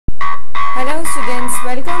students,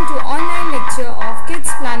 welcome to online lecture of Kids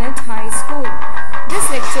Planet High School. This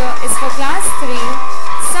lecture is for class 3,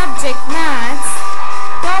 subject maths,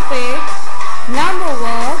 topic number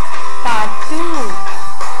work, part 2.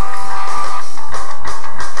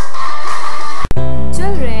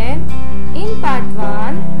 Children, in part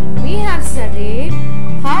 1, we have studied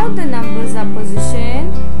how the numbers are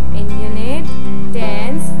positioned in unit,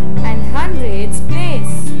 tens and hundreds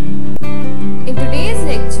place. In today's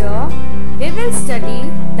lecture, we will study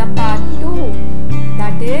the part 2,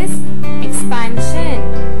 that is expansion.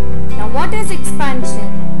 Now what is expansion?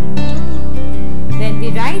 When we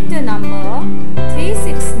write the number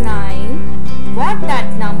 369, what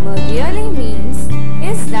that number really means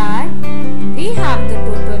is that we have the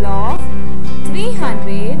total of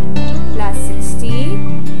 300 plus 60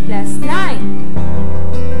 plus 9.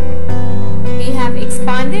 We have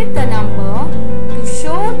expanded the number to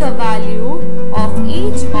show the value of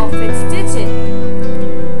each of its digits.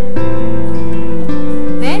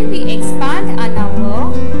 When we expand a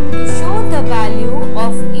number to show the value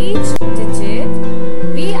of each digit,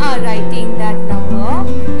 we are writing that number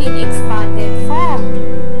in expanded form.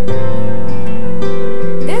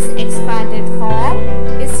 This expanded form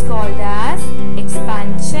is called as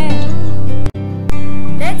expansion.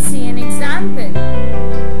 Let's see an example.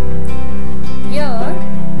 Here,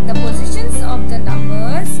 the positions of the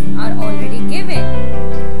numbers are already given.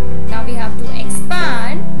 Now we have to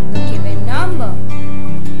expand the given number.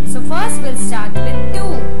 So first we'll start with 2.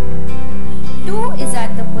 2 is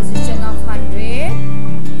at the position of 100.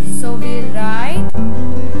 So we'll write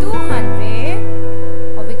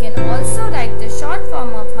 200, or we can also write the short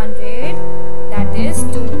form of 100, that is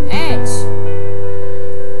 2h.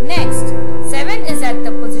 Next, 7 is at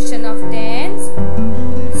the position of tens.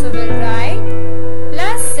 So we'll write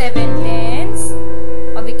plus 7 tens,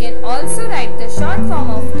 or we can also write the short form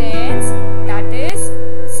of tens, that is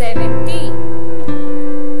 70.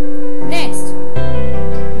 Next,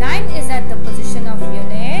 9 is at the position of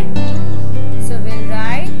unit. So we'll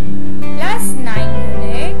write plus 9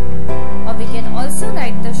 unit, or we can also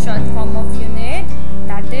write the short form of unit,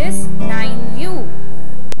 that is 9u.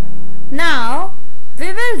 Now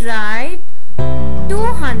we will write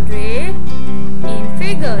 200 in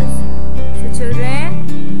figures. So children,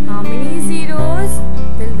 how many zeros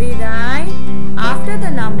will we write after the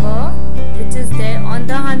number which is there on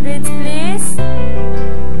the hundreds place?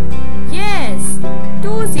 Yes,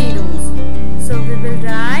 2 zeros. So we will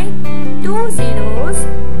write 2 zeros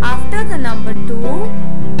after the number 2,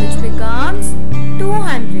 which becomes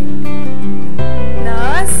 200.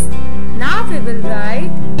 Plus, now we will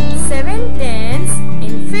write 7 tens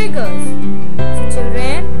in figures. So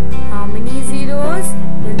children, how many zeros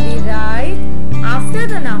will we write after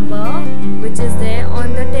the number which is there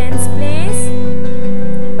on the tens place?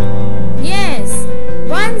 Yes,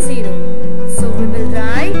 1 0. So we will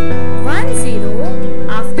write 1 0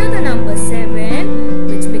 after the number 7,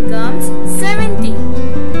 which becomes 70.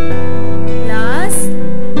 Plus,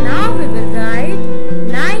 now we will write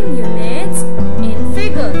 9 units in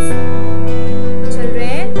figures.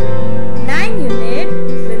 Children, 9 unit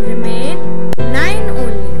will remain 9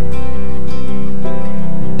 only.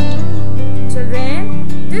 Children,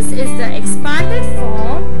 this is the expanded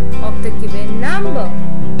form of the given number.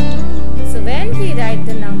 So when we write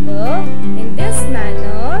the number in this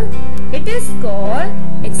manner, it is called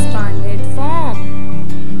expanded form.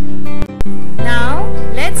 Now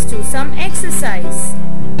let's do some exercise.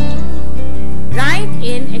 Write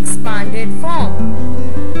in expanded form.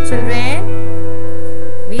 Children,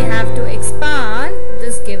 we have to expand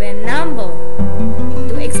this given number.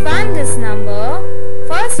 To expand this number,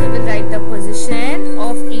 first we will write the position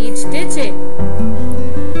of each digit.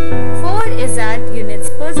 4 is at units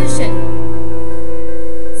position.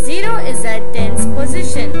 0 is at tens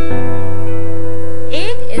position.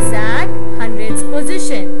 8 is at hundreds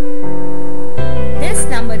position. This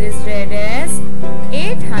number is read as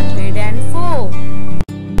 804.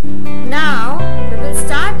 Now we will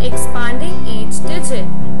start expanding each digit.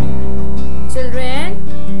 Children,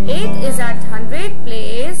 8 is at 100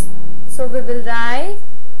 place. So we will write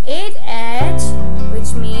 8h,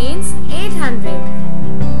 which means 800.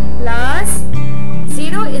 Plus,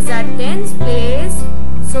 0 is at tens place.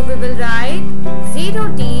 So we will write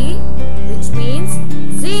 0t, which means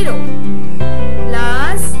 0.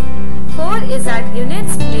 Plus, 4 is at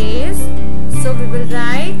units place. So we will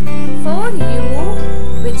write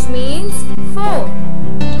 4u, which means 4.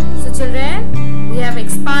 So children, we have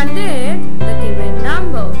expanded the given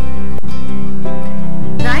number.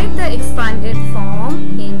 Write the expanded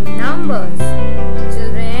form in numbers.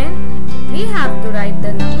 Children, we have to write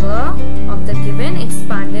the number of the given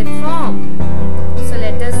expanded form.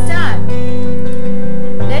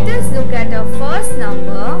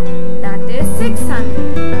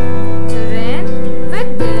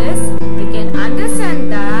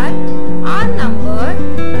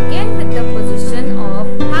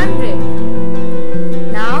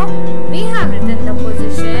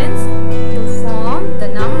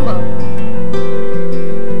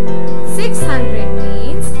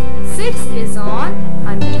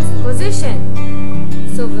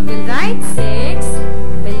 inside 6